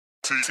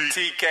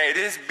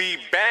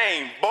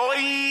TKThisBeatBang,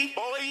 boy.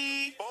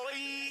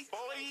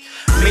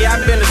 Me, I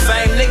been the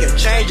same nigga,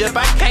 change up,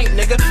 I can't,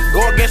 nigga.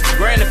 Go against the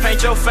grain and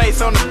paint your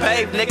face on the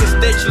pave, nigga.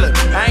 Thizzler,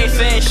 I ain't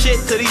saying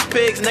shit to these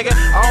pigs, nigga.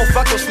 I don't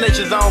fuck with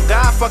snitches, on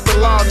God, fuck the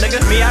law,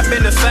 nigga. Me, I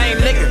been the same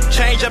nigga,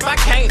 change up, I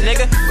can't,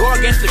 nigga. Go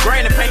against the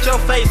grain and paint your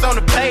face on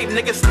the pave,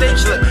 nigga.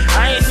 Thizzler,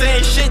 I ain't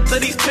saying shit to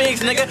these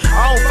pigs, nigga.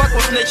 I don't fuck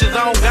with snitches,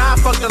 on God,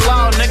 fuck the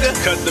law, nigga.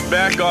 Cut the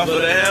back off of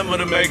the hammer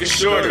to make it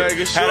shorter.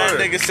 How that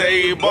nigga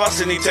say he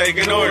boss and he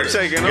taking orders.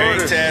 Gang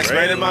task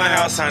right in my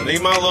house, I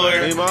need my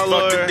lawyer.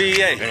 Fuck the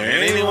DA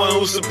and anyone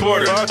who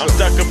support her. I'm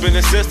stuck up in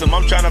the system,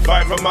 I'm trying to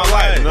fight for my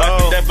life.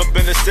 Life and death up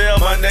in the cell,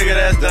 my nigga,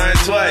 that's done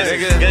twice.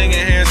 Gang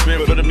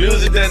enhancement for the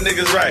music, that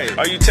nigga's right.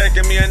 Are you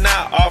checking me or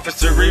not?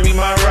 Officer, read me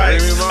my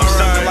rights. I'm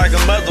stuck like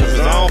a Muslim, cause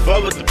I don't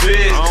fuck with the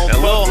pigs.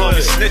 And little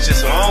homie snitching,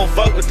 so I don't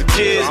fuck with the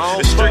kids.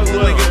 The strictly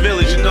Lincoln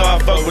Village, you know I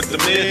fuck with the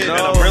mids. And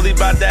I'm really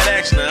about that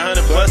action,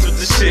 100 plus with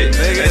the shit.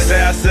 They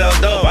say I sell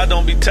dope, I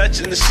don't be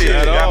touching the shit.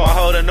 Got my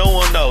hoe that no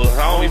one knows,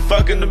 I don't be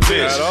fucking the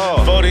bitch.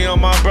 40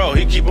 on my bro,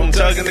 he keep him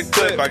tugging the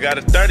clip. I got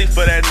a 30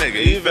 for that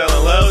nigga, he fell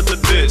in love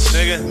with the bitch,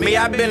 nigga. Me,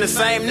 I been the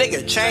same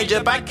nigga, change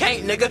up, I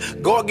can't,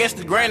 nigga. Go against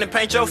the grain and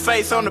paint your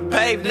face on the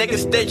pave, nigga.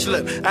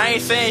 Thizzler, I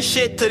ain't saying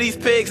shit to these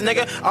pigs,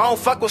 nigga. I don't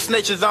fuck with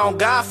snitches, on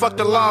God, fuck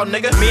the law,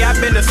 nigga. Me, I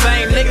been the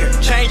same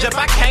nigga, change up,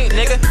 I can't,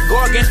 nigga.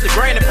 Go against the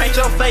grain and paint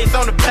your face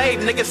on the pave,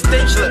 nigga.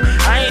 Thizzler,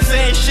 I ain't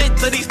saying shit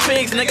to these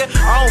pigs, nigga.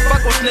 I don't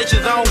fuck with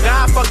snitches, on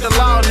God, fuck the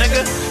law,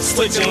 nigga.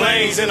 Switching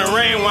lanes in the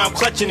rain while I'm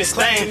clutching this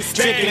thing.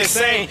 Drinking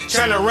insane,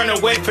 trying to run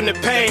away from the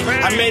pain.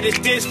 I made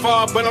it this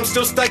far, but I'm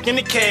still stuck in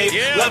the cave.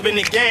 Loving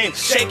the game,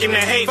 shaking the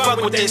hate,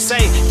 fuck what they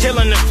say.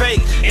 Killing the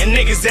fake, and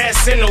niggas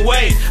ass in the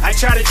way. I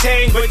try to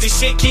change, but this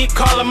shit keep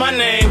calling my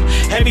name.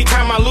 Every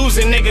time I lose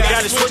a nigga,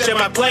 gotta switch up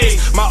my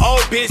plays. My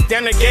old bitch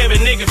down there gave a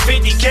nigga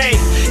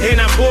 50K.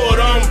 And I pulled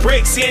on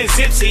bricks in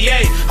Zipsy,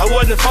 yeah. I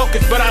wasn't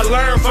focused, but I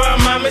learned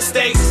from my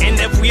mistakes. And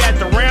if we at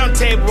the round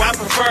table, I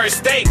prefer a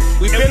steak.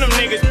 We been them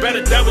niggas,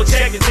 better double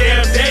check the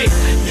damn day.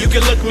 You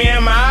can look me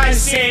in my eyes and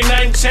see ain't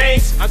nothing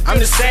changed. I'm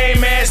the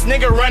same ass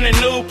nigga running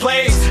new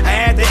plays. I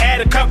had to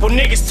add a couple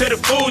niggas to the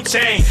food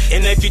chain.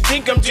 And if you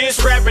think I'm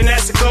just rapping,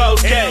 that's a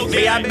close game.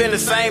 Me, I been the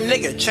same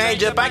nigga,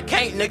 change up, I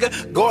can't,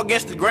 nigga. Go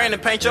against the grain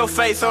and paint your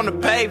face on the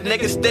pave,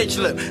 nigga.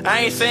 Thizzler,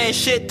 I ain't saying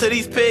shit to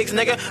these pigs,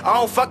 nigga. I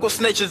don't fuck with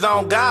snitches,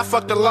 on God,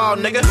 fuck the law,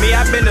 nigga. Me,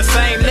 I been the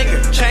same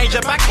nigga, change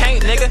up, I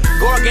can't, nigga.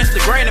 Go against the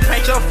grain and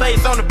paint your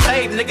face on the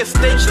pave, nigga.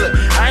 Thizzler,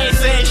 I ain't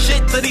saying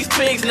shit to these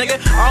pigs, nigga.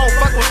 I don't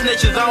fuck with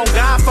snitches, on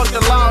God, fuck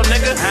the law,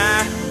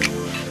 nigga.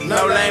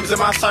 No lames in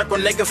my circle,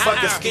 nigga,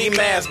 fucking ski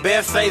mask.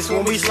 Bare face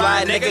when we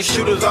slide, nigga.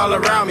 Shooters all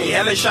around me.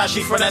 Hella shot,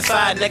 she from that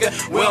side, nigga.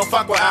 We don't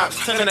fuck with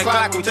ops. 10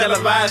 o'clock, we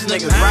televise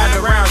niggas.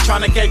 Riding around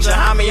trying to catch a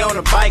homie on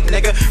a bike,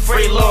 nigga.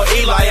 Free Lil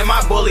Eli and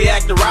my bully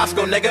actor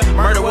Roscoe, nigga.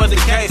 Murder was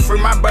the case.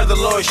 Free my brother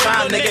Lloyd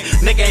Shine, nigga.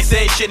 Nigga ain't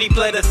said shit, he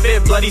played the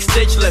fifth, bloody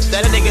stitch lip.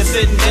 That nigga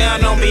sitting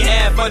down on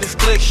behalf of this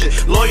click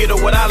shit. Loyal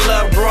to what I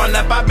love growing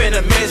up, I been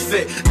a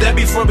misfit. That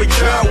before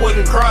betrayal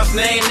wouldn't cross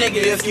name,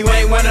 nigga. If you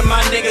ain't one of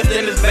my niggas,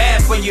 then it's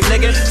bad for you,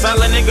 nigga.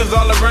 Solid niggas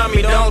all around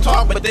me don't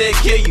talk, but they'll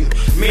kill you.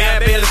 Me, I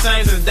been the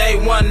same since day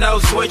one, no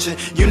switching.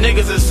 You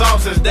niggas is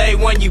soft since day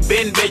one, you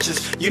been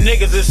bitches. You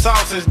niggas is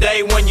soft since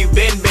day one, you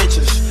been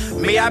bitches.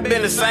 Me, I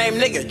been the same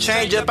nigga,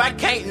 change up, I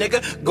can't,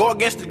 nigga. Go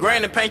against the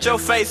grain and paint your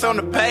face on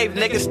the pave,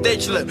 nigga.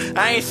 Thizzler,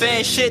 I ain't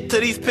saying shit to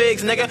these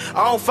pigs, nigga.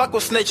 I don't fuck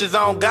with snitches,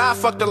 on God,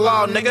 fuck the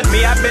law, nigga.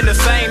 Me, I been the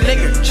same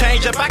nigga,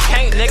 change up, I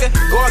can't, nigga.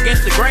 Go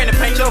against the grain and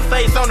paint your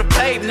face on the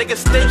pave, nigga.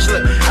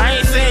 Thizzler, I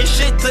ain't saying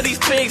shit to these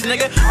pigs,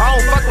 nigga. I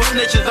don't fuck with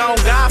snitches, on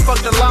God, fuck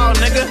the law,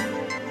 nigga.